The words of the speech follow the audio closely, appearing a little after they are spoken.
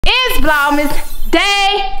It's Vlogmas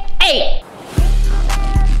Day 8.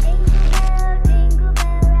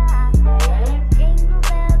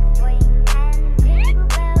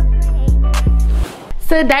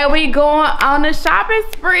 Today we going on a shopping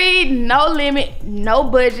spree. No limit, no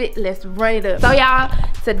budget. Let's run it up. So y'all,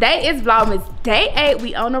 today is Vlogmas Day 8.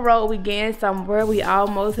 We on the road. We getting somewhere. We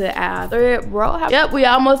almost at our third row. Yep, we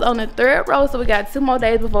almost on the third row. So we got 2 more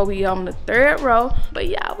days before we on the third row. But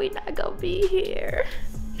y'all, we not gonna be here.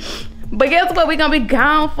 But guess what? We're gonna be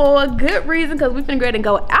gone for a good reason, because we finna go ahead and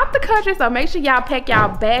go out the country. So make sure y'all pack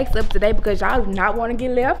y'all bags up today, because y'all do not want to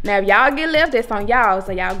get left. Now if y'all get left, that's on y'all.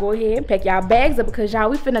 So y'all go ahead and pack y'all bags up, because y'all,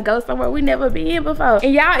 we finna go somewhere we never been before.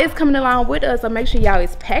 And y'all is coming along with us. So make sure y'all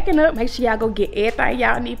is packing up. Make sure y'all go get everything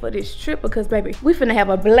y'all need for this trip, because baby, we finna have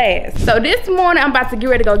a blast. So this morning, I'm about to get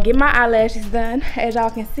ready to go get my eyelashes done. As y'all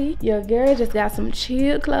can see, your girl just got some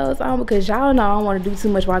chill clothes on, because y'all know I don't want to do too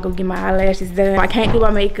much while I go get my eyelashes done. I can't do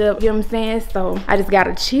my makeup, you know what I'm saying? So I just got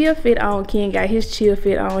a chill fit on. Ken got his chill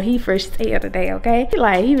fit on. He fresh tail today, okay?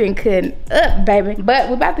 Like, he been cutting up, baby. But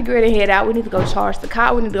we're about to get ready to head out. We need to go charge the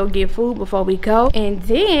car. We need to go get food before we go. And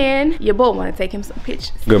then your boy want to take him some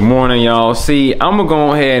pictures. Good morning, y'all. See, I'm gonna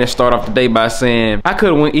go ahead and start off the day by saying I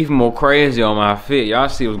could have went even more crazy on my fit. Y'all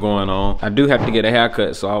see what's going on. I do have to get a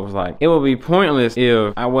haircut, so I was like, it would be pointless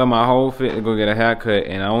if I wear my whole fit to go get a haircut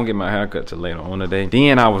and I won't get my haircut till later on the day.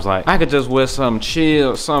 Then I was like, I could just wear something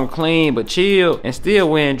chill, something clean but chill, and still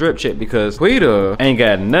wearing drip check, because Quita ain't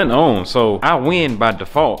got nothing on, so I win by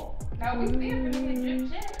default. No, we still finna get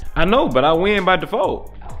drip check. I know, but I win by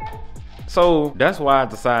default. Okay. So that's why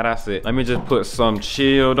I said, let me just put some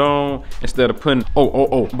chilled on instead of putting,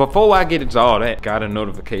 oh. Before I get into all that, got a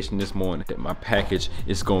notification this morning that my package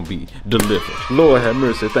is gonna be delivered. Lord have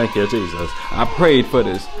mercy, thank you, Jesus. I prayed for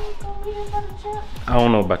this. I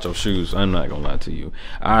don't know about your shoes. I'm not gonna lie to you.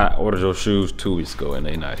 I ordered your shoes 2 weeks ago and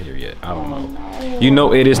they not here yet. I don't know. You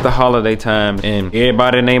know, it is the holiday time and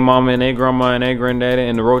everybody and their mama and their grandma and their granddaddy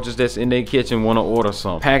and the roaches that's in their kitchen want to order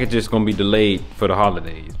some. Packages gonna be delayed for the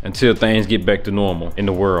holidays until things get back to normal in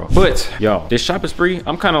the world. But y'all, this shopping spree,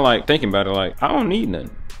 I'm kind of like thinking about it like, I don't need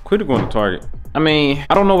nothing. Quit going to Target. I mean,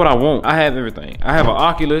 I don't know what I want. I have everything. I have an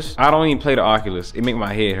Oculus. I don't even play the Oculus. It make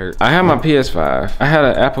my head hurt. I have my PS5. I had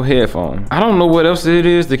an Apple headphone. I don't know what else it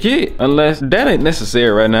is to get, unless that ain't necessary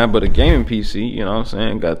right now, but a gaming PC, you know what I'm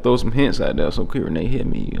saying? Got to throw some hints out there so Queer Renee hit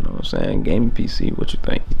me, you know what I'm saying? Gaming PC, what you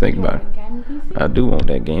think? You think about it? Gaming PC? I do want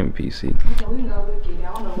that gaming PC. Okay, we can go look at it.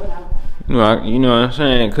 I don't know what I want. You know what I'm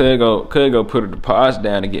saying? Could go put a deposit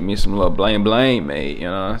down to get me some little blame made. You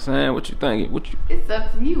know what I'm saying? What you think? It's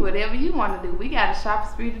up to you. Whatever you want to do. We got a shopping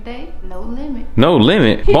spree today. No limit. No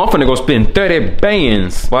limit. Well, I'm finna go spend 30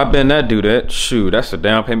 bands. Why better not do that? Shoot, that's a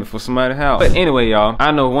down payment for somebody's house. But anyway, y'all,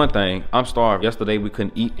 I know one thing. I'm starved. Yesterday we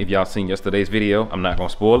couldn't eat. If y'all seen yesterday's video, I'm not gonna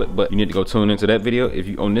spoil it, but you need to go tune into that video if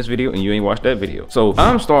you own this video and you ain't watched that video. So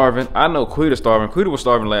I'm starving. I know Quita's starving. Quita was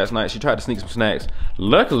starving last night. She tried to sneak some snacks.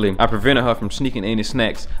 Luckily, I prevented her from sneaking any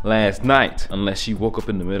snacks last night, unless she woke up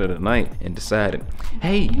in the middle of the night and decided,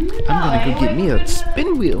 hey, I'm gonna go get me a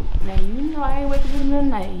spin wheel. Now you know I ain't waking up in the middle of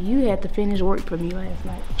the night. You had to finish work for me last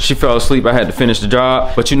night. She fell asleep. I had to finish the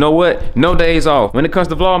job. But you know what? No days off. When it comes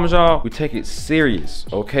to Vlogmas, y'all, we take it serious,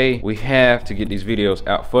 okay? We have to get these videos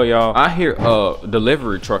out for y'all. I hear a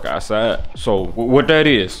delivery truck outside. So what that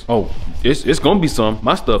is? Oh, it's gonna be some.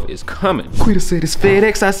 My stuff is coming. Quita said it's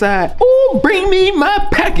FedEx outside. Oh, bring me my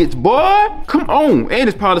package, boy. Come on. And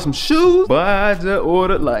it's probably some shoes. But I just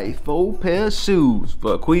ordered like 4 pair of shoes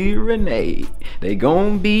for Queer Renee. They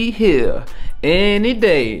gonna be here any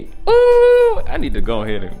day. Ooh, I need to go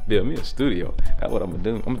ahead and build me a studio. That's what I'm gonna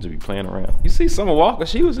do. I'm gonna just be playing around. You see Summer Walker,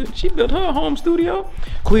 she built her home studio.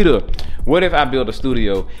 Quita, what if I build a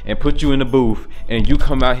studio and put you in the booth and you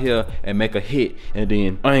come out here and make a hit, and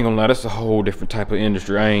then I ain't gonna lie, that's a whole different type of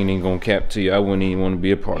industry. I ain't even gonna cap to you. I wouldn't even want to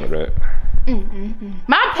be a part of that.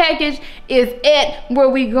 My package is at where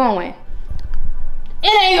we going.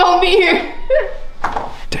 It ain't gonna be here.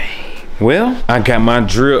 Dang. Well, I got my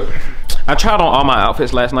drip. I tried on all my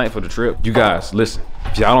outfits last night for the trip. You guys, listen.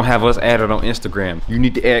 If y'all don't have us added on Instagram, you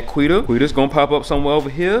need to add Quita. Quita's gonna pop up somewhere over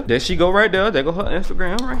here. There she go right there. There go her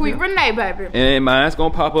Instagram right Queer here. Renee, baby. And mine's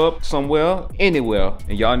gonna pop up somewhere, anywhere.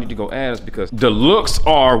 And y'all need to go add us, because the looks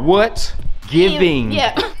are what? Giving.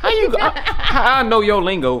 Yeah. How I know your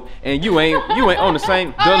lingo and you ain't on the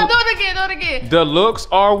same. Do it again. The looks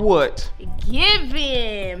are what?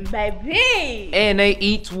 Giving, baby. And they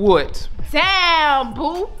eat what? Down,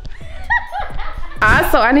 boo.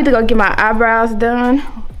 Also, I need to go get my eyebrows done.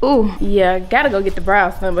 Ooh, yeah, gotta go get the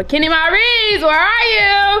brows done. But Kenny Maurice, where are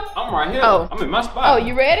you? I'm right here. Oh. I'm in my spot. Oh,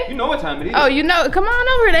 you ready? You know what time it is. Oh, you know, come on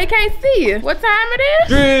over here. They can't see you. What time it is?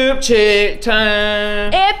 Drip check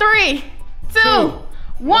time. And 3, 2,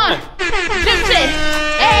 1. Drip check.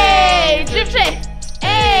 Hey, drip check.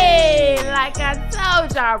 Hey, like I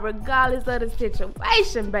told y'all, regardless of the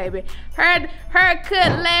situation, baby.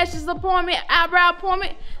 Haircut, lashes appointment, eyebrow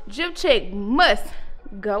appointment, drip check must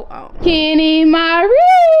go on. Kenny Maurice,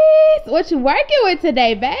 what you working with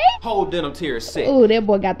today, babe? Whole denim tier 6. Ooh, that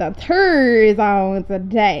boy got the turds on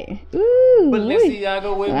today. Ooh. But let's see y'all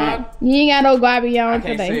go with my. You ain't got no guabi on I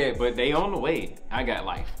today. can't say it, but they on the way. I got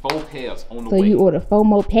like 4 pairs on the way. So you order 4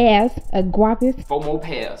 more pairs of guapis? 4 more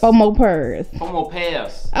pairs. 4 more purrs. 4 more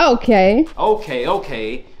pairs. Okay.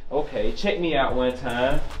 Okay, check me out one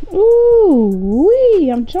time. Ooh, wee.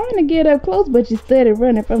 I'm trying to get up close, but you started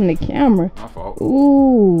running from the camera. My fault.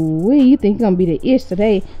 Ooh, wee. You think you're gonna be the ish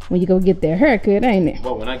today when you go get that haircut, ain't it?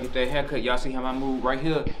 Well, when I get that haircut, y'all see how I move right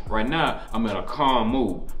here? Right now, I'm in a calm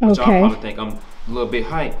mood. Which Okay. y'all probably think I'm a little bit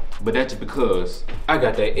hype, but that's just because I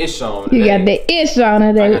got that ish on today. You got that ish on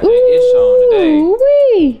today. I got that ish on today. Ooh,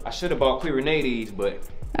 wee. I should have bought Queer Renee these, but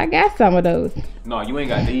I got some of those. no, you ain't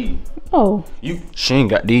got these. Oh, She ain't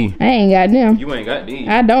got these. I ain't got them. You ain't got these.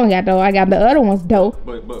 I don't got those. I got the other ones though.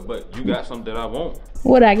 But you got something that I want.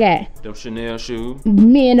 What I got? Them Chanel shoes.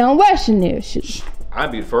 Men don't wear Chanel shoes.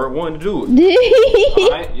 I'd be the first one to do it.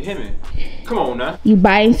 Alright, you hear me? Come on now. You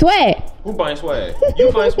buying swag? Who buying swag?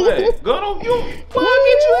 You buying swag. Girl, don't you? Why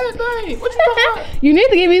I get you anything? What you talking about? You need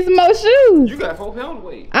to give me some more shoes. You got 4 pounds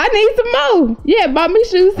weight. I need some more. Yeah, bought me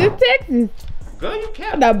shoes in Texas. Girl, you I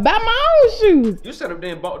can't. done buy my own shoes. You set up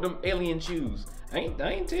there and bought them alien shoes. I ain't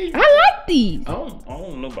tell you. I like these. I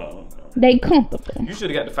don't know about them. They comfortable. You should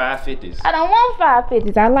have got the 550s. I don't want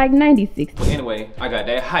 550s. I like 96. But anyway, I got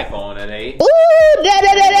that hype on today. Ooh,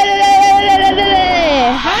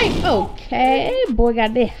 hype. Okay, boy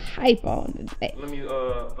got that hype on today. Let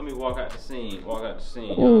me walk out the scene.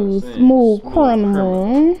 Ooh, smooth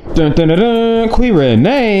criminal. Dun dun dun dun. Queer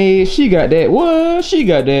Renee, she got that what? She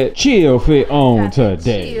got that chill fit on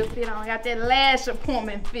today. Chill fit on. Got that lash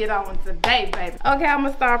appointment fit on today, baby. Okay, I'm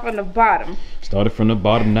gonna start from the bottom. Started from the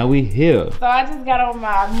bottom, now we here. So I just got on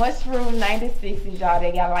my mushroom 96s, y'all.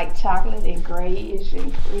 They got like chocolate and grayish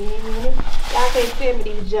and cream. Y'all can't tell me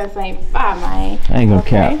these just ain't fire, man. I ain't gonna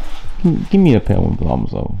cap. Give me a pair when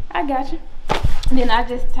Vlogmas over. I got you. And then I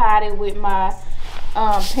just tied it with my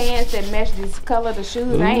pants that match this color of the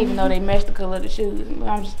shoes. I didn't even know they match the color of the shoes.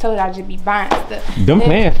 I'm just told I just be buying stuff. Them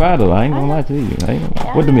pants fire though. I ain't gonna lie to you.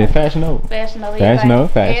 What them in Fashion Over? Fashion Over. Fashion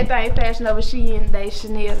Over. Everything Fashion Over. Shein today,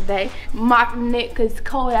 Chanel today. Mock neck cause it's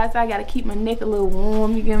cold outside. I gotta keep my neck a little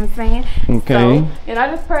warm. You get what I'm saying? Okay. So, and I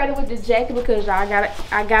just paired it with the jacket because y'all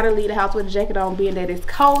I gotta leave the house with a jacket on, being that it's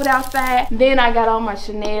cold outside. Then I got on my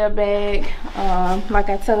Chanel bag. Like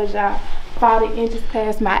I told y'all, 40 inches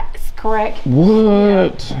past my crack.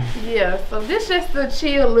 What? Yeah, so this just a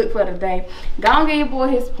chill look for the day. Go and give your boy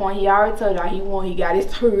his point. He already told y'all he got his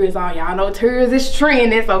tours on. Y'all know tours is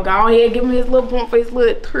trending, so go ahead and give him his little point for his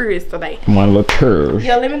little tours today. My little curve.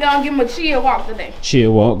 Yo, let me go and give him a chill walk today.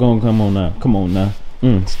 Chill walk, come on now. Come on now.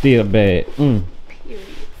 Still bad. Period.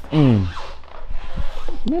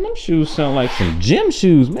 Man, them shoes sound like some gym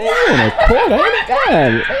shoes, man. You on a court, ain't it?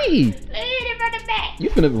 God, hey. Lead it from the back. You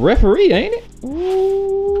finna referee, ain't it? Ooh.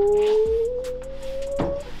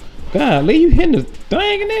 God, Lee, you hitting the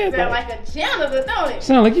thing in there. Sound like a janitor, don't it?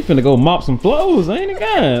 Sound like you finna go mop some floors, ain't it?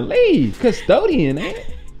 God, Lee, custodian, ain't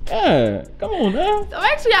it? God, come on now. So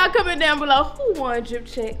make sure y'all comment down below who won Drip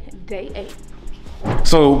Check Day 8.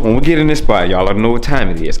 So when we get in this spot, y'all already know what time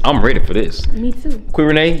it is. I'm ready for this. Me too. Queer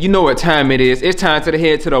Renee, you know what time it is. It's time to the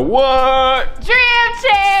head to the what? Drip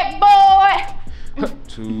Check, boy.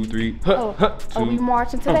 2, 3, Are we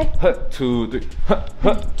marching today? 2, 3,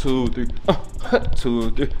 2, 3,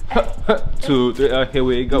 2, 3, 2, 3. Here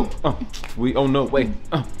we go. We on the way.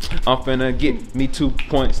 I'm finna get me 2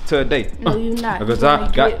 points today. No, you not. Because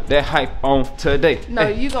I got that hype on today. No,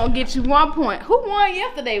 you gonna get you 1 point. Who won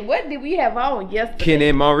yesterday? What did we have on yesterday?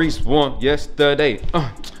 Kenny Maurice won yesterday.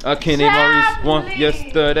 Kenny Maurice won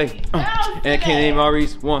yesterday. And Kenny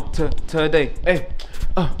Maurice won today. Hey.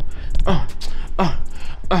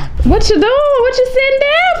 What you doing? What you sitting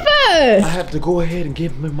down for? I have to go ahead and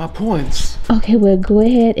give him my points. Okay, well, go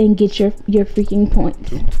ahead and get your freaking points.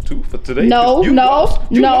 2 for today. No. You We're lost.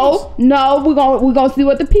 gonna see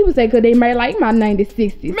what the people say because they might like my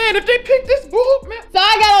 90/60s. Man, if they pick this bull, man. So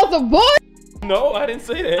I got on some bull. No, I didn't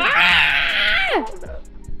say that. Ah!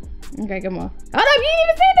 Okay, come on. Hold up, you didn't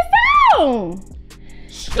even sing the song.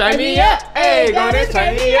 Turn me up, hey, gonna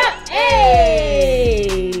turn me up,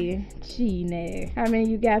 hey. Gee, how many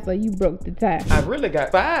you got? So you broke the tie. I really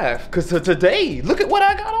got 5, cause today, look at what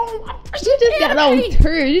I got on. You just got on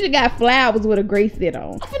turds. You just got flowers with a gray sit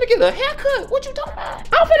on. I'm finna get a haircut. What you talking about?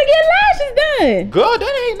 I'm finna get lashes done. Girl,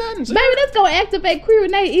 that ain't nothing. Sir. Baby, that's gonna activate Queer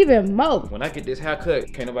Renee even more. When I get this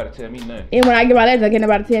haircut, can't nobody tell me nothing. And when I get my lashes, can't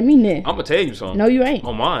nobody tell me nothing. I'm gonna tell you something. No, you ain't.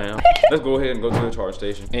 On mine. Let's go ahead and go to the charge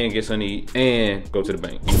station and get something to eat and go to the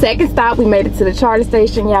bank. Second stop, we made it to the charger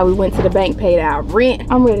station. Yeah, we went to the bank, paid our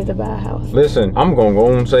rent. I'm ready to buy a house. Listen, I'm gonna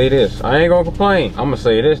go and say this. I ain't gonna complain. I'm gonna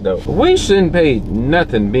say this though. We shouldn't pay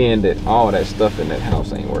nothing being that all that stuff in that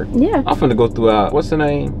house ain't working. Yeah. I'm finna go throughout, what's the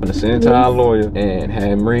name? I'm gonna send it to our lawyer and have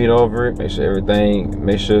him read over it, make sure everything,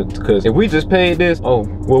 cause if we just paid this, oh,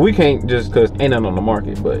 well we can't just, cause ain't nothing on the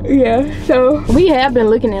market, but. Yeah, so. We have been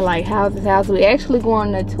looking at like houses. We actually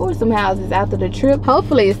going to tour some houses after the trip.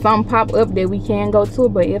 Hopefully some pop up that we can go to,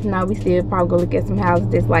 but if not, we still probably go look at some houses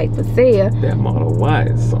that's like for sale. That Model Y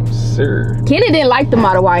is some serious. Kenny didn't like the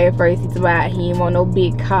Model Y at first. He didn't want no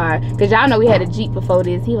big car. Cause y'all know we had a Jeep before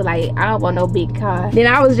this. He was like, I don't want no big car. Then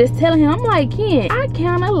I was just telling him, I'm like, Ken, I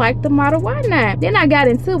kinda like the Model Y now. Then I got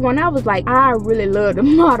into one. I was like, I really love the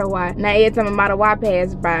Model Y. Now every time a Model Y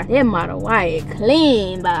passed by, that Model Y is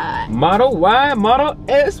clean, by. Model Y, Model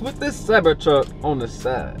S with the Cybertruck on the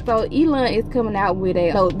side. So Elon is coming out with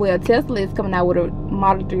Tesla is coming out with a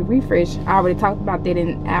Model 3 refresh. I already talked about that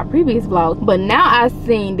in our previous vlog. But now I've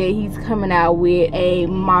seen that he's coming out with a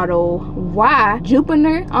Model Y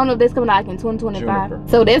Jupiter. I don't know if that's coming out like in 2025. Juniper.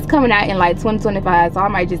 So that's coming out in like 2025. So I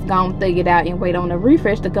might just go and thug it out and wait on the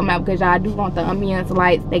refresh to come out, because I do want the ambiance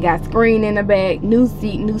lights. They got screen in the back, new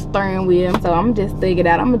seat, new steering wheel. So I'm just thug it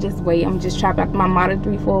out. I'm gonna just wait. I'm just trap out my Model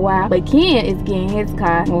 3 for a while. But Ken is getting his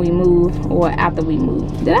car when we move or after we move.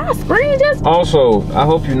 Did I screen just? Also, I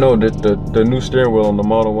hope you know that the new steering wheel on the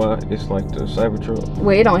Model Y is like the Cybertruck.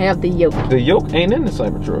 Well, it don't have the yoke. The yoke ain't in the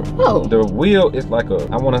Cybertruck. Oh. The wheel is like a,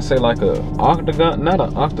 I want to say like a octagon, not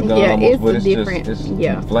an octagon yeah, almost, it's but it's different. Just, it's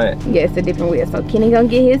yeah. flat. Yeah, it's a different wheel. So Kenny gonna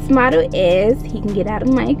get his Model S. He can get out of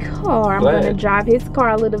my car. I'm gonna drive his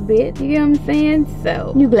car a little bit. You get what I'm saying?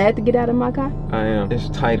 So, you glad to get out of my car? I am. It's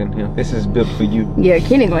tight in here. This is built for you. Yeah,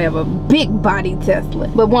 Kenny gonna have a big body Tesla.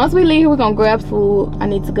 But once we leave here, we're gonna grab food. I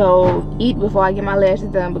need to go eat before I get my lashes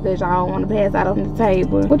done, because y'all don't want to pass out on the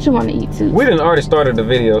table. What you want to eat too? We done already started the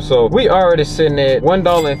video, so we already sitting at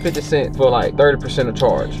 $1.50 for like 30% of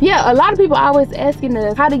charge. Yeah, a lot of people always asking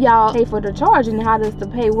us, how do y'all pay for the charge and how does the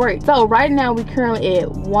pay work? So right now we currently at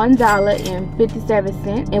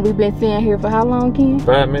 $1.57, and we've been sitting here for how long, Ken?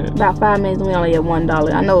 5 minutes. About 5 minutes. We only at $1.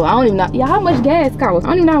 I don't even know. Yeah, how much gas costs? I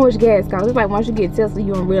don't even know how much gas costs. It's like once you get Tesla,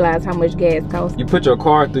 you don't realize how much gas costs. You put your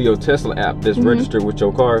car through your Tesla app that's registered with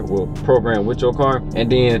your car, will program with your car,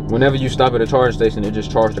 and then whenever you stop at a charge station, it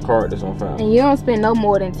just charge the card that's on file. And you don't spend no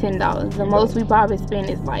more than $10. The most we probably spend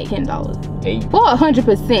is like $10. $8. For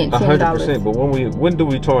 100%, $10. 100%, but when do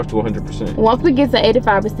we charge to 100%? Once we get to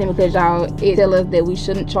 85%, because y'all tell us that we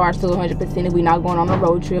shouldn't charge to 100% if we're not going on a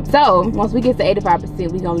road trip. So once we get to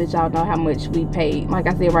 85%, we gonna let y'all know how much we paid. Like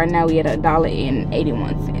I said, right now we at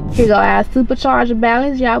 $1.81. Here go our supercharger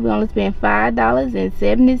balance, y'all. We only spend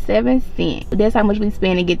 $5.77. That's how much we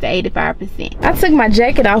spend to get to 85%. I took my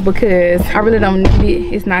jacket off because I really don't need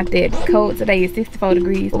it. It's not that cold today. It's 64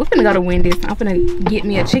 degrees. But we're finna go to Wendy's. I'm finna get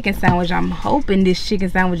me a chicken sandwich. I'm hoping this chicken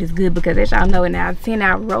sandwich is good, because as y'all know, in our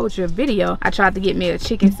 10-hour road trip video, I tried to get me a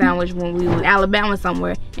chicken sandwich when we were in Alabama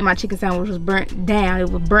somewhere, and my chicken sandwich was burnt down. It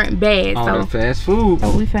was burnt bad. So fast food.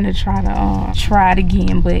 So we finna try to try it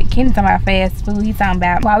again. But Kenny's talking about fast food. He's talking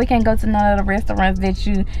about why we can't go to none of the restaurants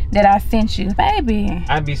that I sent you. Baby,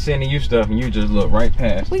 I be sending you stuff and you just look right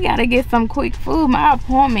past. we gotta get some quick food. My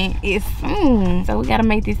appointment is soon, so we gotta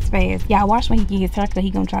make this fast. Y'all watch when he get his haircut. He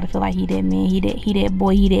gonna try to feel like he that man, he that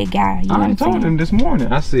boy, he that guy. You know what I'm saying? I told him this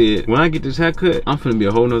morning. I said, when I get this haircut, I'm finna be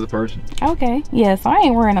a whole nother person. Okay, yeah, so I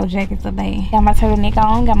ain't wearing no jackets today. Got my turtleneck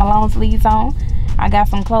on, got my long sleeves on. I got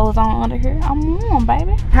some clothes on under here. I'm warm,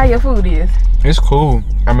 baby. How your food is? It's cool.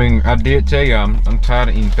 I mean, I did tell you I'm tired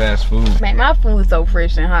of eating fast food. Man, my food's so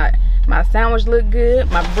fresh and hot. My sandwich look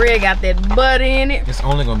good. My bread got that butter in it. It's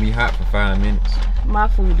only gonna be hot for 5 minutes. My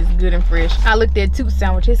food is good and fresh. I looked at Toot's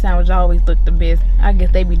sandwich. His sandwich always looked the best. I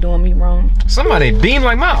guess they be doing me wrong. Somebody beam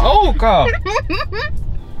like my old car.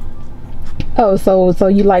 Oh, so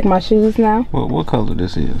you like my shoes now? What color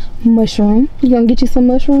this is? Mushroom. You gonna get you some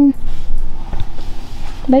mushroom?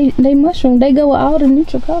 They mushroom. They go with all the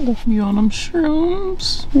neutral colors. You on them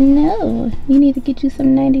shrooms? No, you need to get you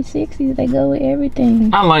some 96s. They go with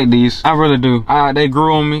everything. I like these. I really do. They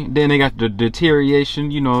grew on me. Then they got the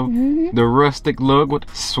deterioration, you know, the rustic look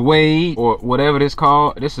with suede or whatever this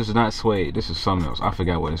called. This is not suede. This is something else. I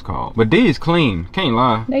forgot what it's called. But these clean. Can't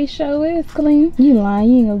lie. They sure is clean. You lying.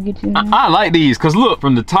 You ain't gonna get you none. I like these because look,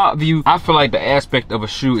 from the top view, I feel like the aspect of a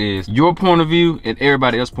shoe is your point of view and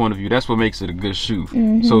everybody else's point of view. That's what makes it a good shoe.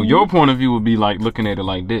 So your point of view would be like looking at it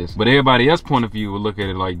like this, but everybody else's point of view would look at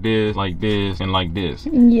it like this, and like this.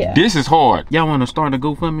 Yeah. This is hard. Y'all want to start a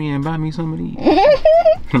GoFundMe and buy me some of these?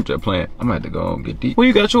 I'm just playing. I'm gonna have to go and get these. Where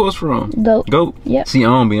you got yours from? Goat. Goat? Yep. See, I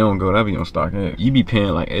don't be on Goat. I be on StockX. You be paying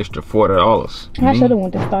like extra $40. I should have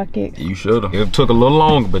went to StockX. You should have. It took a little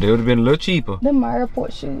longer, but it would have been a little cheaper. Them my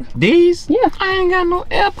airport shoes. These? Yeah. I ain't got no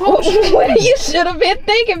airport shoes. You should have been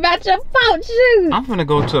thinking about your port shoes. I'm finna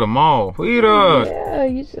go to the mall. Peter. Yeah,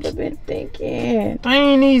 you should have been thinking.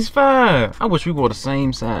 Dang, these 5. I wish we wore the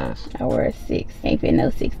same size. I wear a 6. Ain't fit no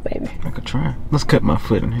 6, baby. I could try. Let's cut my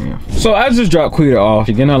foot in half. So I just dropped Quita off.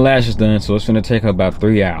 She's getting her lashes done, so it's gonna take her about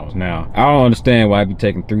 3 hours. Now, I don't understand why it be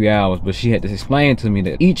taking 3 hours, but she had to explain to me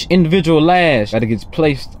that each individual lash gotta get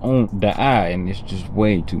placed on the eye, and it's just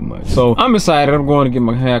way too much. So I'm excited. I'm going to get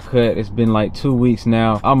my hair cut. It's been like 2 weeks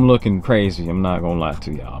now. I'm looking crazy. I'm not gonna lie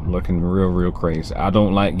to y'all. I'm looking real crazy. I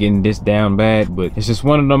don't like getting this down bad, but it's just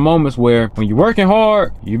one of the moments where when you're working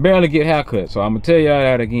hard, you barely get haircut. So I'm gonna tell y'all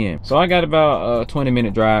that again. So I got about a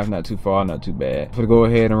 20-minute drive, not too far, not too bad. I'm gonna go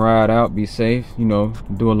ahead and ride out, be safe, you know,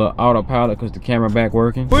 do a little autopilot because the camera back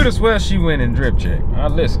working. Quita swear she went and drip check.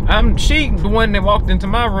 Listen, she the one that walked into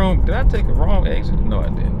my room. Did I take a wrong exit? No, I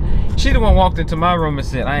didn't. She the one walked into my room and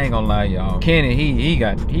said, I ain't gonna lie, y'all. Kenny, he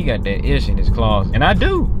got that ish in his closet. And I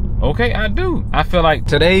do. Okay, I do. I feel like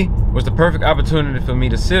today was the perfect opportunity for me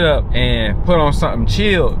to sit up and put on something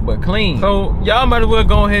chilled but clean. So y'all might as well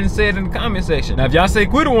go ahead and say it in the comment section. Now if y'all say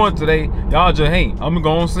Quita won today, y'all just hate. I'm gonna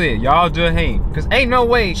go and say it. Y'all just hate. Cause ain't no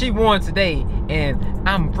way she won today and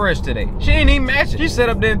I'm fresh today. She ain't even matching. She sat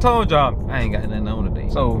up there and told y'all I ain't got nothing on today.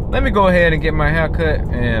 So let me go ahead and get my hair cut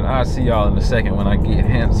and I'll see y'all in a second when I get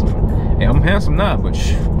handsome. And I'm handsome now, but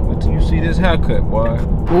shh, wait till you see this haircut, boy.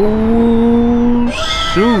 Ooh,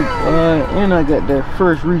 shoot. And I got that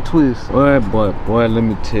first retwist. Boy, let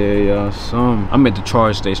me tell y'all something. I'm at the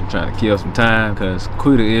charge station trying to kill some time because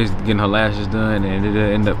Quita is getting her lashes done and it'll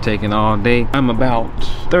end up taking all day. I'm about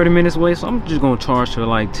 30 minutes away, so I'm just gonna charge her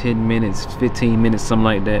like 10 minutes, 15 minutes, something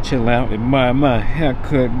like that. Chill out and my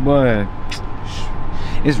haircut, boy.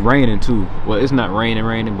 It's raining too. Well, it's not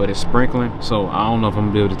raining, but it's sprinkling. So I don't know if I'm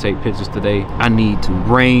gonna be able to take pictures today. I need to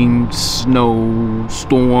rain, snow,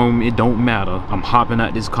 storm, it don't matter. I'm hopping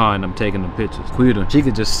out this car and I'm taking the pictures. Quita, she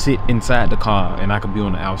could just sit inside the car and I could be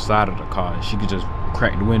on the outside of the car and she could just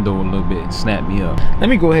crack the window a little bit and snap me up. Let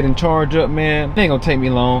me go ahead and charge up, man. It ain't gonna take me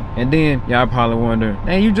long. And then y'all probably wonder,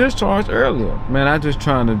 hey, you just charged earlier. Man, I just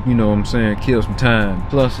trying to, you know what I'm saying, kill some time.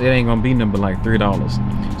 Plus, it ain't gonna be nothing but like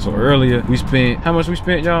 $3. So earlier, we spent, how much we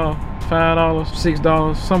spent, y'all? $5,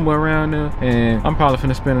 $6, somewhere around there. And I'm probably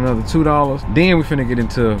finna spend another $2. Then we finna get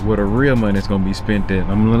into where the real money is gonna be spent at.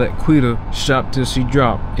 I'm gonna let Quita shop till she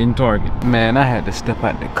drop in Target. Man, I had to step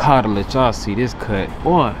out the car to let y'all see this cut.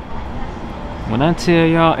 Boy, when I tell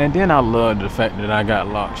y'all, and then I love the fact that I got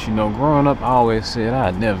locks. You know, growing up, I always said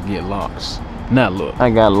I'd never get locks. Now look, I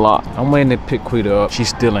got locked. I'm waiting to pick Quita up. She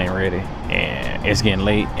still ain't ready. And it's getting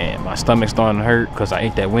late and my stomach's starting to hurt because I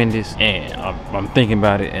ate that Wendy's. And I'm thinking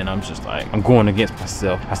about it and I'm just like, I'm going against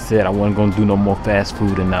myself. I said I wasn't gonna do no more fast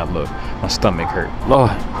food and now look, my stomach hurt.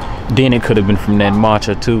 Lord. Then it could have been from that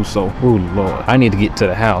matcha too, so oh Lord, I need to get to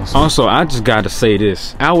the house. Also, I just gotta say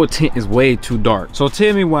this, our tent is way too dark. So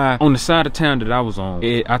tell me why on the side of town that I was on,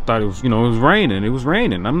 I thought it was, you know, it was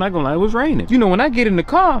raining. I'm not gonna lie, it was raining. You know, when I get in the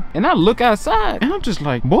car and I look outside and I'm just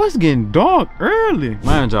like, boy, it's getting dark early.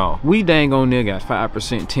 Mind y'all, we dang on there got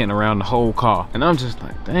 5% tint around the whole car. And I'm just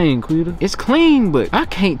like, dang, Quita, it's clean, but I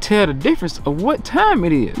can't tell the difference of what time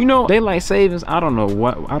it is. You know, daylight savings, I don't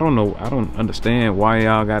don't understand why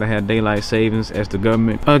y'all gotta have daylight savings as the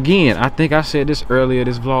government. Again, I think I said this earlier,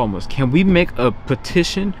 this Vlogmas. Can we make a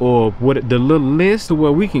petition or what the little list to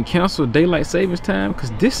where we can cancel daylight savings time?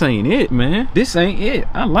 Cause this ain't it, man. This ain't it.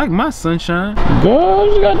 I like my sunshine.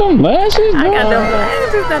 Girl, you got them lashes? I got them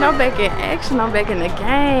lashes that I'm back in action. I'm back in the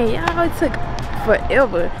game. Y'all, it took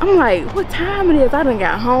forever. I'm like, what time it is? I done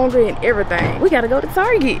got hungry and everything. We gotta go to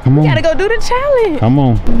Target. We gotta go do the challenge. Come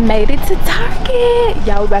on. Made it to Target.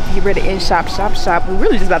 Y'all, we about to get ready and shop. We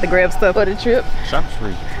really just about to grab stuff for the trip. Shop is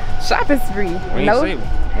free. Shop is free.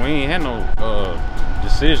 We ain't had no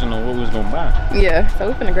decision on what we was gonna buy. Yeah, so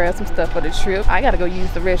we're gonna grab some stuff for the trip. I gotta go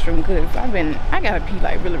use the restroom because I gotta pee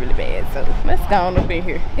like really bad. So let's go on up in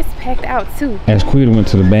here. It's packed out too. As Quita went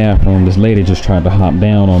to the bathroom, this lady just tried to hop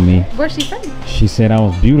down on me. What'd she say? She said I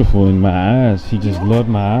was beautiful in my eyes. She just loved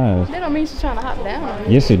my eyes. That don't mean she's trying to hop down on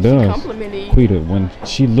you. Yes, it does. She complimented you. Quita, when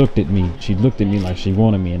she looked at me like she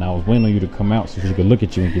wanted me, and I was waiting on you to come out so she could look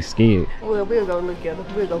at you and get scared. Well, we'll go look at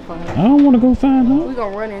her. We'll go find her. I don't want to go find her. We're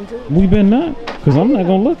gonna run into her. We better not, because I'm not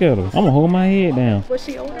going to look at her. I'm going to hold my head down. Was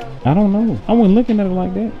she older? I don't know. I wasn't looking at her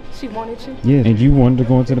like that. She wanted you? Yes. And you wanted to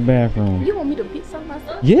go into the bathroom. You want me to pee on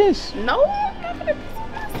myself? Yes. No, I'm not gonna pee.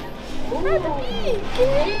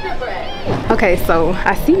 Okay, so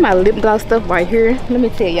I see my lip gloss stuff right here. Let me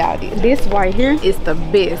tell y'all this right here is the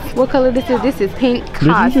best. What color this is? This is pink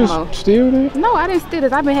Cosmo. Did you just steal that? No, I didn't steal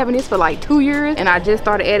this. I've been having this for like 2 years and I just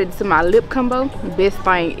started adding it to my lip combo. Best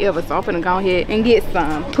thing ever. So I'm gonna go ahead and get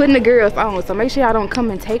some. Putting the girls on, so make sure y'all don't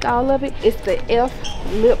come and take all of it. It's the F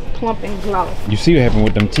lip plumping gloss. You see what happened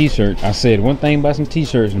with them t-shirts? I said one thing about some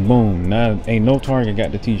t-shirts and boom, now ain't no Target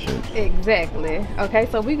got the t-shirts. Exactly. Okay,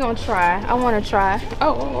 so we gonna try. I want to try.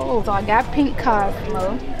 Oh, so I got pink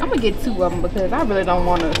Cosmo. I'm gonna get 2 of them because I really don't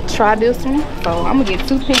want to try this one. So I'm gonna get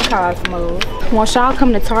 2 pink Cosmos. Once y'all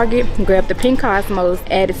come to Target, grab the pink Cosmos,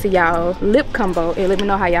 add it to y'all lip combo, and let me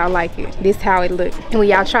know how y'all like it. This how it look. And when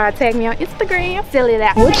y'all try to tag me on Instagram, sell it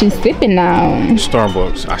out. What you sipping on?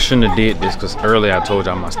 Starbucks. I shouldn't have did this because earlier I told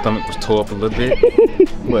y'all my stomach was tore up a little bit.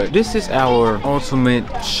 But this is our ultimate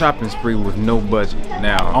shopping spree with no budget.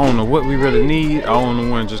 Now, I don't know what we really need. I don't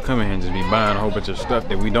want to just come in here and just be buying a whole bunch of stuff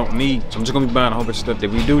that we don't need. So I'm just gonna be buying a whole bunch of stuff that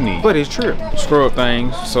we do need. But it's true. Scrub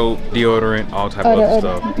things, soap, deodorant, all type of other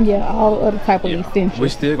stuff. Yeah, all other type of essentials. We're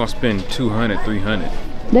still gonna spend 200, 300.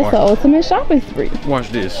 That's the ultimate shopping spree. Watch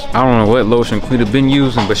this. I don't know what lotion Quita been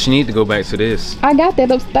using, but she need to go back to this. I got that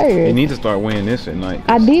upstairs. You need to start wearing this at night.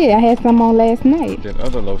 I did. I had some on last night. That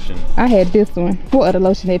other lotion. I had this one. What other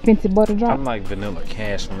lotion? That Fenty Butter Drop? I like vanilla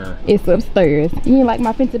cashmere. It's upstairs. You ain't like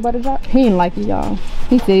my Fenty Butter Drop? He didn't like it, y'all.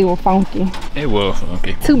 He said it was funky. It was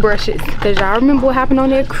funky. 2 brushes. Because y'all remember what happened on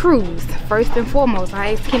that cruise. First and foremost,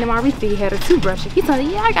 I asked Kenny Maurice if he had a toothbrush. He told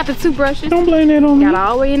me, yeah, I got the 2 brushes. Don't blame that on me. Got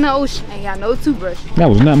all the way in the ocean. Ain't got no 2 brushes. That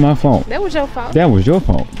was not my fault. That was your fault. That was your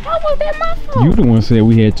fault. How was that my fault? You the one said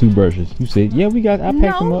we had 2 brushes. You said, yeah, we got, I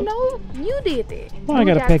packed them up. No, you did that. Why I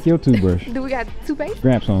gotta pack your toothbrush? Do we got toothpaste?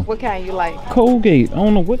 Grab some. What kind you like? Colgate. I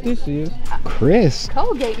don't know what this is. Crest.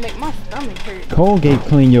 Colgate make my stomach hurt. Colgate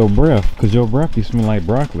clean your breath, cause your breath be smell like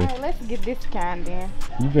broccoli. Right, let's get this kind then.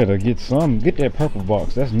 You better get some. Get that purple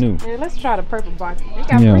box. That's new. Yeah, let's try the purple box. They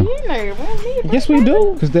got free in there. We don't need yes, we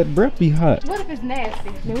do. Cause that breath be hot. What if it's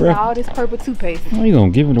nasty? Then we got all this purple toothpaste. How you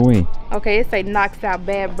gonna give it away? Okay, it say knocks out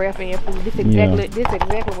bad breath and food. This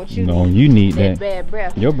exactly what you need. No, you need that. Bad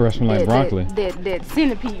breath. Your breath smell like broccoli. That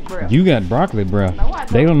centipede breath. You got broccoli breath. No, I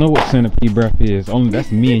don't. They don't know what centipede breath is. Only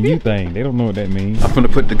that's me and you thing. They don't know what that means. I'm gonna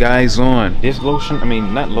put the guys on this lotion. I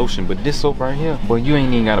mean, not lotion, but this soap right here. Boy, you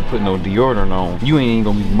ain't even gotta put no deodorant on. You ain't even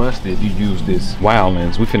gonna be musty if you use this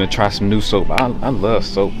Wildlands. We finna try some new soap. I love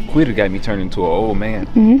soap. Quita got me turned into an old man.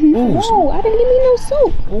 Mm-hmm. Oh, I didn't give me no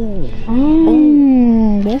soap.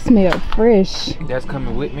 Ooh. That smells fresh. That's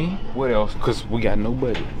coming with me. What else? Cause we got no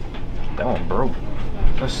budget. That one broke.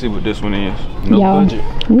 Let's see what this one is. No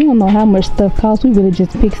budget. We don't know how much stuff costs. We really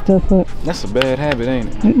just pick stuff up. That's a bad habit,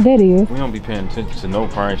 ain't it? That is. We don't be paying attention to no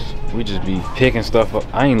price. We just be picking stuff up.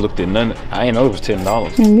 I ain't looked at none. I ain't know it was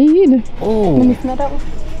 $10. Me either. Oh. Let me smell that one.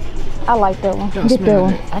 I like that one. Get that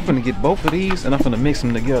one. I'm finna get both of these and I'm finna mix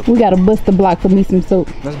them together. We gotta bust the block for me some soap.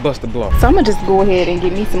 Let's bust the block. So I'm gonna just go ahead and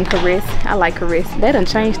get me some Caress. I like Caress. They done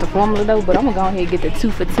changed the formula though, but I'm gonna go ahead and get the 2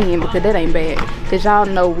 for $10 because that ain't bad. Cause y'all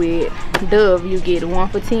know with Dove you get 1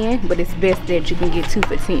 for $10, but it's best that you can get 2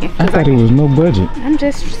 for $10. I thought it was no budget. I'm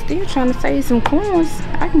just still trying to save some coins.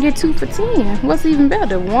 I can get 2 for $10. What's even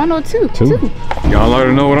better, 1 or 2? 2. Y'all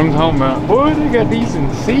already know what I'm talking about. Boy, they got these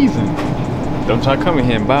in season. Don't try to come in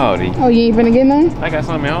here and buy all these. Oh, you ain't finna get none? I got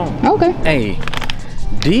something at home. Okay. Hey,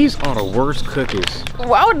 these are the worst cookies.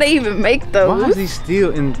 Why would they even make those? Why is he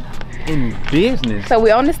still in business? So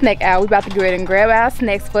we on the snack aisle. We about to go ahead and grab our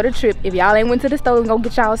snacks for the trip. If y'all ain't went to the store and go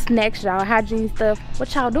get y'all snacks, y'all hygiene stuff,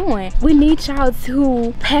 what y'all doing? We need y'all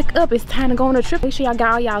to pack up. It's time to go on a trip. Make sure y'all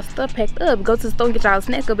got all y'all stuff packed up. Go to the store and get y'all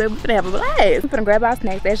snacks up, and we finna have a blast. We finna grab our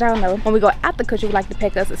snacks. As y'all know, when we go out the country, we like to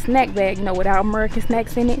pack us a snack bag, you know, with our American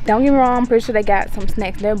snacks in it. Don't get me wrong, I'm pretty sure they got some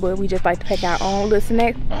snacks there, but we just like to pack our own little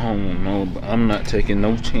snacks. I don't know, but I'm not taking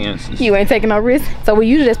no chances. You ain't taking no risks? So we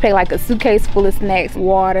usually just pack like a suitcase full of snacks,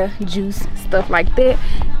 water, juice, stuff like that.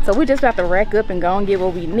 So we just about to rack up and go and get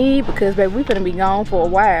what we need because baby, we finna be gone for a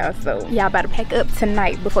while. So y'all about to pack up tonight.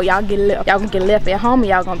 tonight before y'all get left. Y'all gonna get left at home and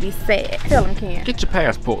y'all gonna be sad. Tell them, Ken. Get your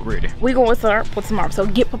passport ready. We going to the airport tomorrow, so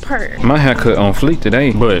get prepared. My haircut on fleek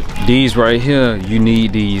today, but these right here, you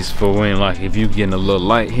need these for when, like, if you getting a little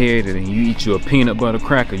lightheaded and you eat you a peanut butter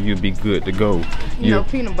cracker, you'll be good to go. You know,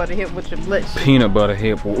 peanut butter hit with your blood sugar. Peanut butter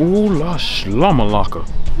head. Ooh la shlamalaka.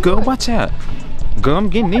 Girl, watch out. Girl, I'm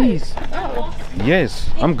getting these. Oh. Yes,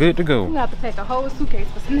 I'm good to go. You have to pack a whole suitcase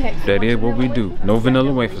for snacks. That is what we do. No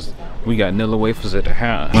vanilla wafers. We got vanilla wafers at the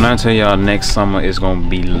house. When I tell y'all next summer it's gonna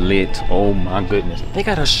be lit, oh my goodness. They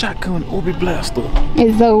got a shotgun Obi Blaster.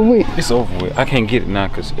 It's over with. It's over with. I can't get it now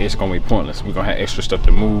because it's gonna be pointless. We're gonna have extra stuff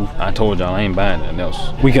to move. I told y'all I ain't buying nothing else.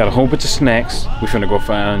 We got a whole bunch of snacks. We finna go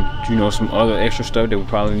find, you know, some other extra stuff that we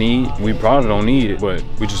probably need. We probably don't need it, but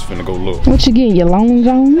we just finna go look. What you getting, your Long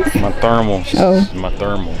Johns? My thermal. Oh. My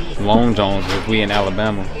thermal. Long Johns if we in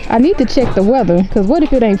Alabama. I need to check the weather, because what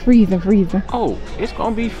if it ain't freezing? Oh, it's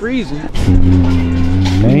gonna be freezing.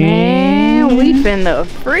 Man, we finna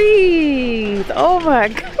freeze. Oh my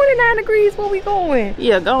God, 29 degrees, where we going?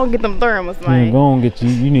 Yeah, go and get them thermals, man. Yeah, go and get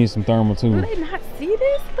you need some thermal too. Do they not see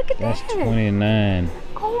this? Look at That's that. 29.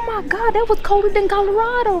 Oh my God, that was colder than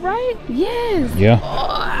Colorado, right? Yes. Yeah. Oh,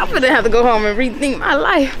 I'm gonna have to go home and rethink my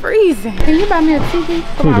life. Freezing. Can you buy me a TV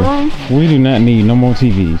for my room? We do not need no more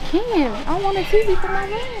TVs. Can. I want a TV for my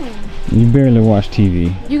room. You barely watch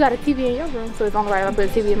TV. You got a TV in your room, so it's only right I put a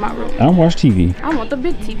TV in my room. I watch TV. I want the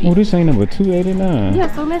big TV. Oh, this ain't number 289.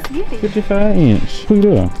 Yeah, so let's get it. 55-inch. Put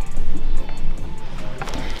it up.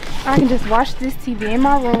 I can just watch this TV in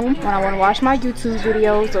my room when I want to watch my YouTube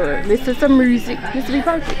videos or listen to some music. This will be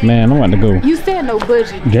perfect. Man, I'm about to go. You said no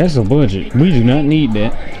budget. That's a budget. We do not need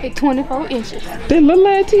that. It's 24 inches. That little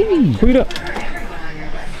ass TV. Put it up.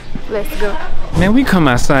 Let's go. Man, we come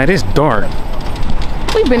outside. It's dark.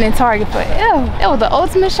 We've been in Target forever. That was the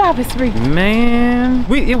ultimate shopping spree. Man,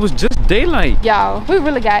 it was just daylight. Y'all, we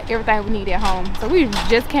really got everything we need at home. So we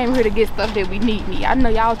just came here to get stuff that we need. I know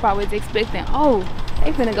y'all was probably expecting, oh,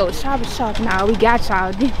 they finna go shopping. Nah, we got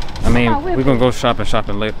y'all. I mean, we're gonna go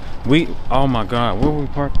shopping later. Oh my God, where we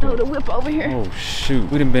parked at? Oh, the whip over here. Oh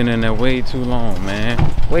shoot, we done been in there way too long, man.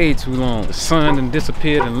 Way too long. The sun done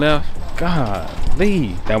disappeared and left. God,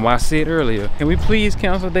 leave. That's why I said earlier, can we please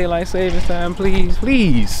cancel daylight savings time, please?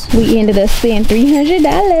 Please. We ended up spending $300.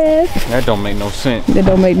 That don't make no sense. That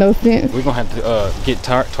don't make no sense. We're gonna have to get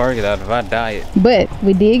Target out of our diet. But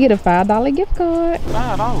we did get a $5 gift card.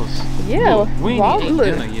 $5? Yeah. Look, we ain't eaten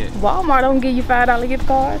dinner yet. Walmart don't give you $5 gift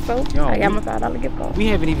card, so Yo, I got my $5 gift card. We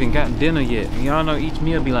haven't even gotten dinner yet. Y'all know each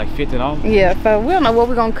meal be like $50. Yeah, so we don't know what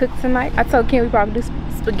we're gonna cook tonight. I told Ken we probably do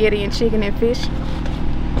spaghetti and chicken and fish.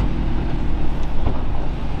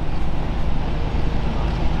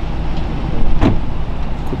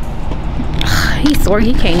 He swore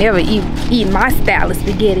he can't never eat my style of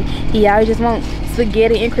spaghetti. He always just want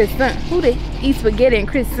spaghetti and croissant. Who they eat spaghetti and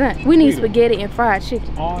croissant? We need spaghetti and fried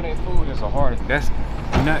chicken. All that food is that's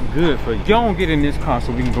not good for you. Y'all don't get in this car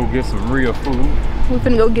so we can go get some real food. We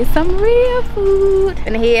finna go get some real food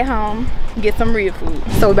and head home, get some real food.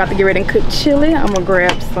 So we're about to get ready and cook chili. I'm gonna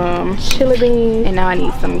grab some chili beans, and now I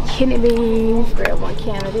need some kidney beans. Grab 1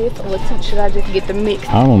 can of this, or 2. Should I just get the mix?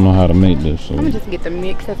 I don't know how to make this. So. I'm gonna just get the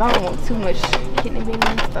mix because I don't want too much kidney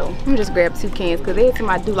beans. So I'm gonna just grab 2 cans because every time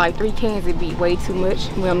I do like 3 cans, it'd be way too much.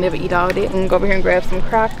 We'll never eat all that. I'm gonna go over here and grab some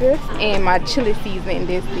crackers and my chili seasoning.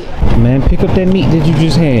 That's it. Man, pick up that meat that you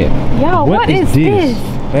just had. Y'all, what is this?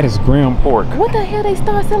 That is ground pork. What the hell they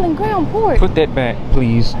start selling ground pork? Put that back,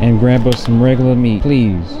 please, and grab us some regular meat,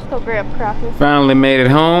 please. Let's go grab crackers. Finally made it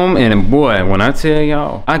home, and boy, when I tell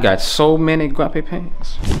y'all, I got so many guape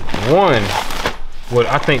pants. 1. Well,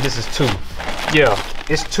 I think this is 2. Yeah,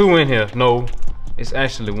 it's 2 in here. No, it's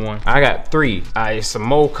actually 1. I got 3. It's some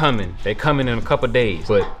more coming. They coming in a couple days.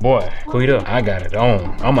 But boy, Quita, I got it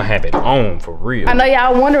on. I'm gonna have it on for real. I know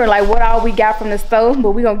y'all wondering like what all we got from the store,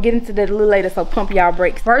 but we gonna get into that a little later, so pump y'all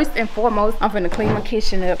brakes. First and foremost, I'm finna clean my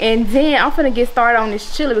kitchen up. And then I'm finna get started on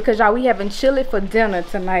this chili because y'all, we having chili for dinner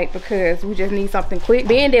tonight because we just need something quick.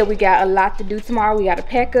 Being that we got a lot to do tomorrow, we gotta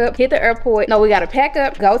pack up, hit the airport. No, we gotta pack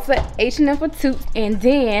up, go to H&M for 2, and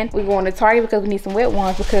then we going to Target because we need some wet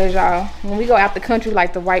ones because y'all, when we go out the country,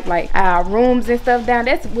 like to wipe like our rooms and stuff down.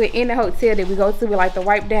 That's within the hotel that we go to. We like to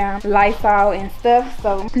wipe down Lysol and stuff.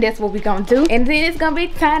 So that's what we gonna do. And then it's gonna be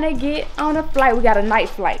time to get on a flight. We got a night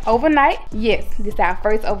flight. Overnight, yes, this is our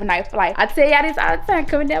first overnight flight. I tell y'all this all the time.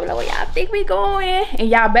 Coming down below where y'all think we going. And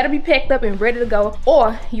y'all better be packed up and ready to go,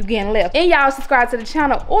 or you getting left. And y'all subscribe to the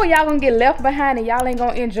channel, or y'all gonna get left behind and y'all ain't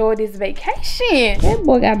gonna enjoy this vacation. That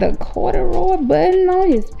boy got the corduroy button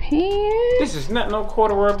on his pants. This is not no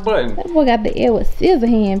corduroy button. That boy got the Edward what scissor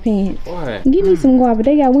hand pants. What? Give me some guapa.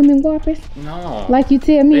 They got women guapas? No. Like you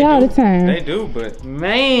tell me all the time. They do, but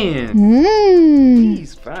man.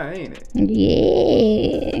 He's fine, ain't it?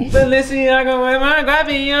 Yeah. Balenciaga with my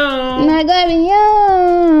guapi on. My guapi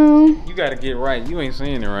on. You gotta get right. You ain't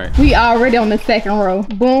saying it right. We already on the second row.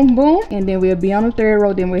 Boom, boom. And then we'll be on the third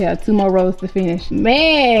row. Then we have 2 more rows to finish.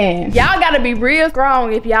 Man. Y'all gotta be real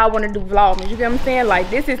strong if y'all wanna do Vlogmas. You get what I'm saying? Like,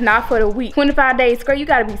 this is not for the week. 25 days straight. You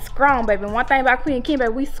gotta be strong, baby. One thing about Queen and Kim,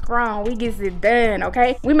 baby, we strong. We get it done,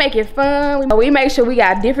 okay? We make it fun. We make sure we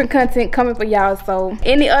got different content coming for y'all. So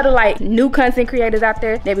any other like new content creators out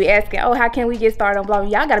there, they be asking, oh, how can we get started on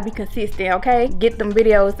vlogging? Y'all gotta be consistent, okay? Get them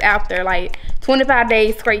videos out there like 25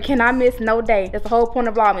 days straight. Cannot miss no day. That's the whole point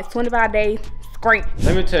of Vlogmas. 25 days straight.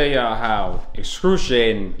 Let me tell y'all how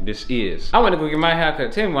excruciating this is. I went to go get my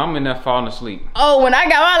haircut. Tell me I'm in there falling asleep. Oh, when I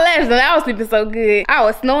got my lashes done, I was sleeping so good. I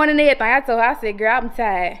was snoring and everything. I told her, I said, girl, I'm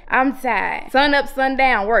tired. I'm tired. Sun up, sun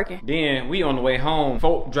down, working. Then we on the way home.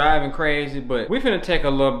 Folk driving crazy, but we finna take a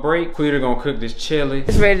little break. Quita gonna cook this chili.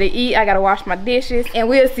 It's ready to eat. I gotta wash my dishes. And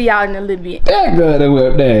we'll see y'all in a little bit. That girl that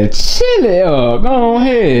whip that chili up. Go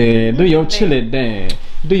ahead. Do your chili dance.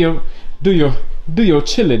 Do your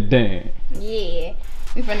chili dance. Yeah,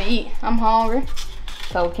 we finna eat. I'm hungry.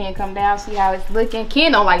 So Ken come down, see how it's looking.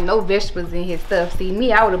 Ken don't like no vegetables in his stuff. See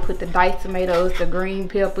me, I would have put the diced tomatoes, the green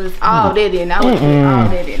peppers, all that in. I would put all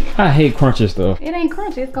that in it. I hate crunchy stuff. It ain't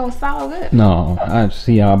crunchy, it's gonna salt up. No, I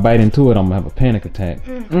see how I bite into it, I'm gonna have a panic attack.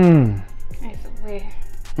 That's a way.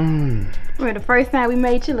 Well, the first time we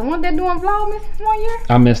made chili, wasn't that doing Vlogmas 1 year?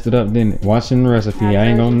 I messed it up, didn't it? Watching the recipe. I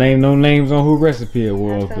ain't gonna name no names on who recipe it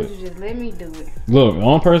was. I told you, just let me do it. Look, the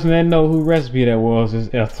only person that know who recipe that was is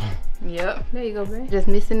Ethel. Yep, there you go, babe. Just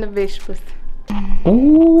missing the vegetables.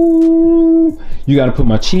 Ooh, you gotta put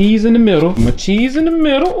my cheese in the middle. My cheese in the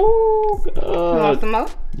middle. Ooh, God. You want some more?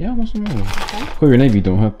 Yeah, I want some more. Okay. Queer, they be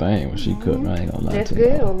doing her thing when she cook. I ain't gonna lie to you. That's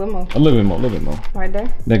good, or a little more? A little bit more, a little bit more. Right there?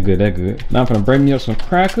 That good, that good. Now I'm gonna bring me up some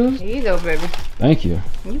crackers. Here you go, baby. Thank you.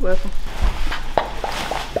 You're welcome.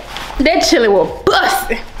 That chili will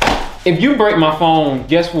bust. If you break my phone,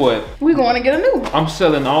 guess what? We going to get a new one. I'm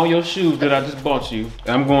selling all your shoes that I just bought you.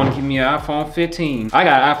 I'm going to give me an iPhone 15. I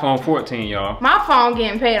got an iPhone 14, y'all. My phone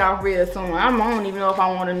getting paid off real soon. I don't even know if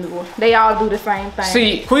I want a new one. They all do the same thing.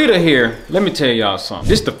 See, Quita here, let me tell y'all something.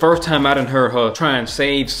 This is the first time I done heard her try and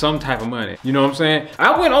save some type of money. You know what I'm saying?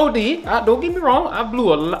 I went OD. Don't get me wrong. I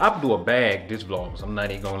blew a bag this vlog. I'm not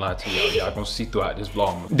even gonna lie to y'all. Y'all gonna see throughout this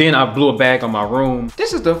vlog. Then I blew a bag on my room.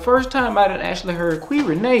 This is the first time I done actually heard Quita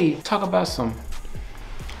Renee talk about some.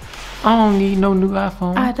 I don't need no new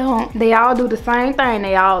iPhone. I don't. They all do the same thing.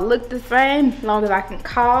 They all look the same. As long as I can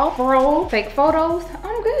call, roll, take photos,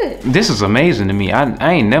 I'm good. This is amazing to me.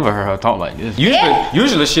 I ain't never heard her talk like this.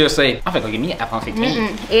 Usually she'll say, I'm gonna go get me an iPhone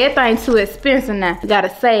 15. Everything's too expensive now. We gotta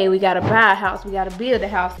save, we gotta buy a house, we gotta build a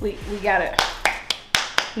house. We gotta.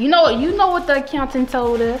 You know what the accountant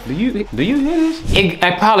told us. Do you hear this? It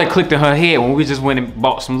probably clicked in her head when we just went and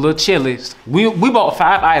bought some little chilies. We bought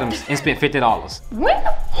 5 items and spent $50.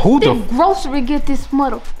 When did grocery get this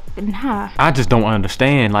motherfucking high? I just don't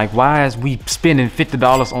understand. Like, why is we spending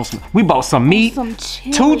 $50 on some? We bought some meat, some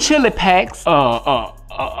chili. 2 chili packs,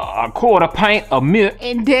 a quarter pint of milk,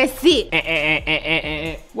 and that's it.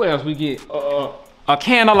 And what else we get? A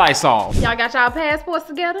can of Lysol. Y'all got y'all passports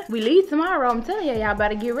together? We leave tomorrow. I'm telling you, y'all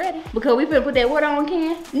better get ready. Because we finna put that water on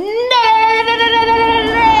Ken.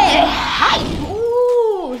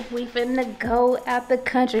 Ooh, we finna go out the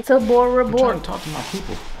country to Bora Bora. I'm trying to talk to my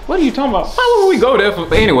people. What are you talking about? Why would we go there for?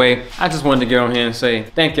 But anyway, I just wanted to get on here and say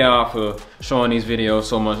thank y'all for showing these videos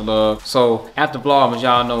so much love. So after Vlogmas,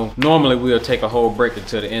 y'all know normally we'll take a whole break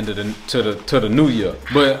until the end of the new year.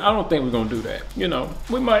 But I don't think we're gonna do that. You know,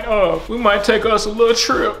 we might take us a little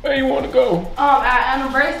trip. Where you want to go? Our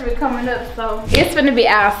anniversary coming up, so it's gonna be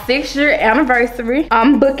our 6-year anniversary.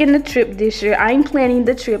 I'm booking the trip this year. I ain't planning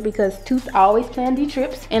the trip because Tooth always plan these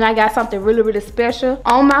trips, and I got something really, really special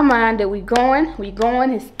on my mind that we going.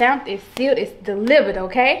 It's stamped, it's sealed, it's delivered,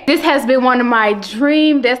 okay? This has been one of my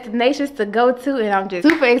dream destinations to go to, and I'm just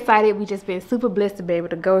super excited. We just been super blessed to be able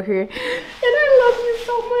to go here, and I love you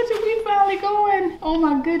so much, and we finally going. Oh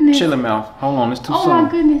my goodness. Chill him out. Hold on, it's too soon. Oh my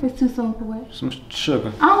goodness, it's too soon for what? Some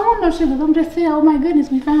sugar. I don't want no sugar. I'm just saying, oh my goodness,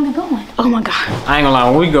 we finally going. Oh my God. I ain't gonna lie,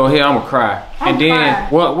 when we go here, I'm gonna cry. I'm and then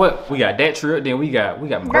crying. what? We got that trip, then we got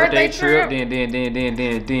birthday trip, then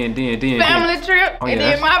family trip, oh, yeah, and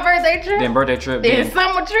then my birthday trip, then birthday trip, then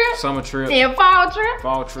summer trip, then fall trip,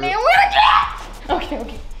 then winter trip.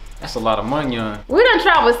 Okay. That's a lot of money, on. We done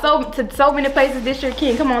traveled to so many places this year,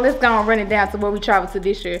 Ken. Come on, let's go and run it down to where we traveled to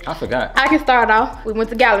this year. I forgot. I can start off. We went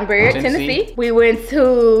to Gatlinburg, Tennessee. We went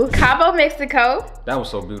to Cabo, Mexico. That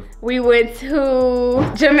was so beautiful. We went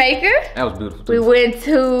to Jamaica. That was beautiful too. We went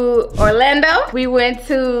to Orlando. We went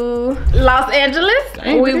to Los Angeles.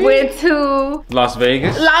 Dang, we went to Las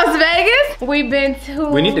Vegas. Las Vegas. We've been to...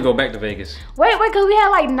 We need to go back to Vegas. Wait, because we had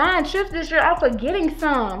like 9 trips this year. I'm forgetting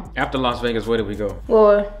some. After Las Vegas, where did we go?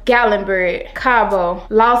 Well, Gatlinburg, Cabo,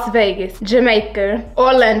 Las Vegas, Jamaica,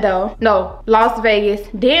 Orlando. No, Las Vegas,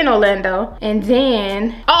 then Orlando, and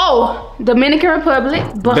then, oh, Dominican Republic,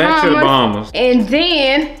 Bahamas. Back to the Bahamas. And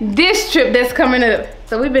then this trip that's coming up.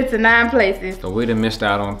 So we've been to 9 places. So we done missed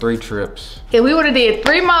out on 3 trips. If we would have did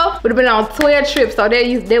 3 more, would have been on 12 trips. So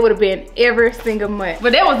that would have been every single month.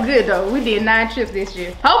 But that was good though. We did 9 trips this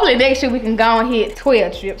year. Hopefully next year we can go and hit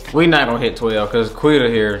 12 trips. We not gonna hit 12 because Quita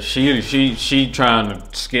here, she trying to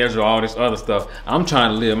schedule all this other stuff. I'm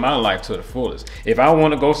trying to live my life to the fullest. If I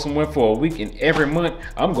want to go somewhere for a weekend every month,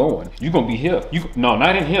 I'm going. You gonna be here. No,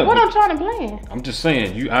 not in here. What I'm trying to plan? I'm just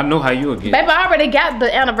saying, I know how you again. Baby, I already got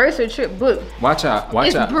the anniversary trip booked. Watch out.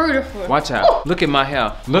 Watch out. It's beautiful. Watch out. Ooh. Look at my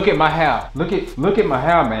hair. Look at my hair. Look at my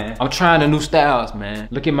hair, man. I'm trying the new styles, man.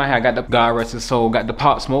 Look at my hair. I got the God rest his soul. Got the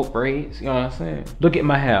Pop Smoke braids. You know what I'm saying? Look at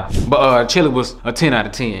my hair. But Chili was a 10 out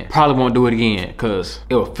of 10. Probably won't do it again because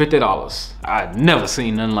it was $50. I never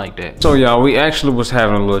seen nothing like that. So y'all, we actually was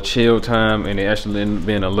having a little chill time, and it actually ended up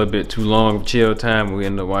being a little bit too long of chill time. We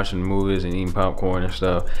ended up watching movies and eating popcorn and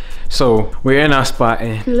stuff. So we're in our spot,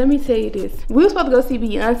 and let me tell you this. We were supposed to go see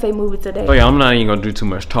Beyonce movie today. So yeah, I'm not even gonna do too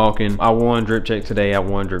much talking. I won drip check today. I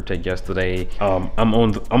won drip check yesterday. I'm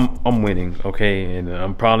winning, okay, and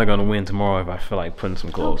I'm probably gonna win tomorrow if I feel like putting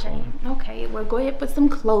some clothes on. Okay, well go ahead and put some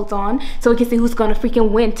clothes on so we can see who's gonna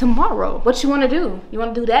freaking win tomorrow. What you wanna do? You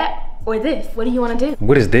wanna do that? Or this? What do you want to do?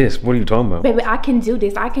 What is this? What are you talking about? Baby, I can do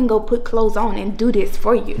this. I can go put clothes on and do this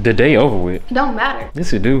for you. The day over with. It don't matter.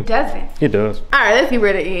 Yes, it do. Doesn't. It does. All right, let's get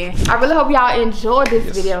ready to end. I really hope y'all enjoyed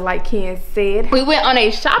this video like Ken said. We went on a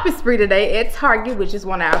shopping spree today at Target, which is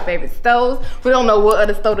one of our favorite stores. We don't know what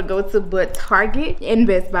other store to go to but Target and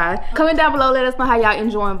Best Buy. Comment down below, let us know how y'all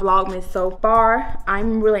enjoying Vlogmas so far.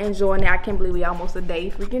 I'm really enjoying it. I can't believe we almost a day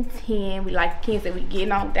freaking 10. We like Ken said, we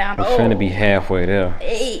getting on down. We're finna be halfway there.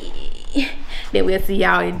 Hey. Then we'll see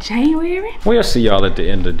y'all in January. We'll see y'all at the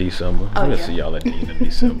end of December. Oh, we'll see y'all at the end of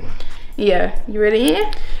December. Yeah, you ready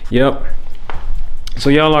in? Yep. So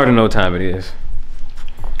y'all already know what time it is.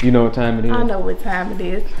 You know what time it is? I know what time it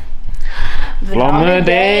is. Vlogmas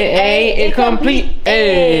Day, it complete,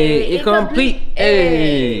 it complete,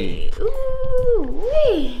 Ooh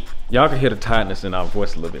wee. Y'all can hear the tiredness in our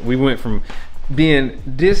voice a little bit. We went from being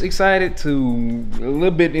this excited to a little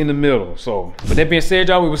bit in the middle. So with that being said,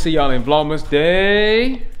 y'all, we will see y'all in Vlogmas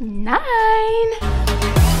Day 9.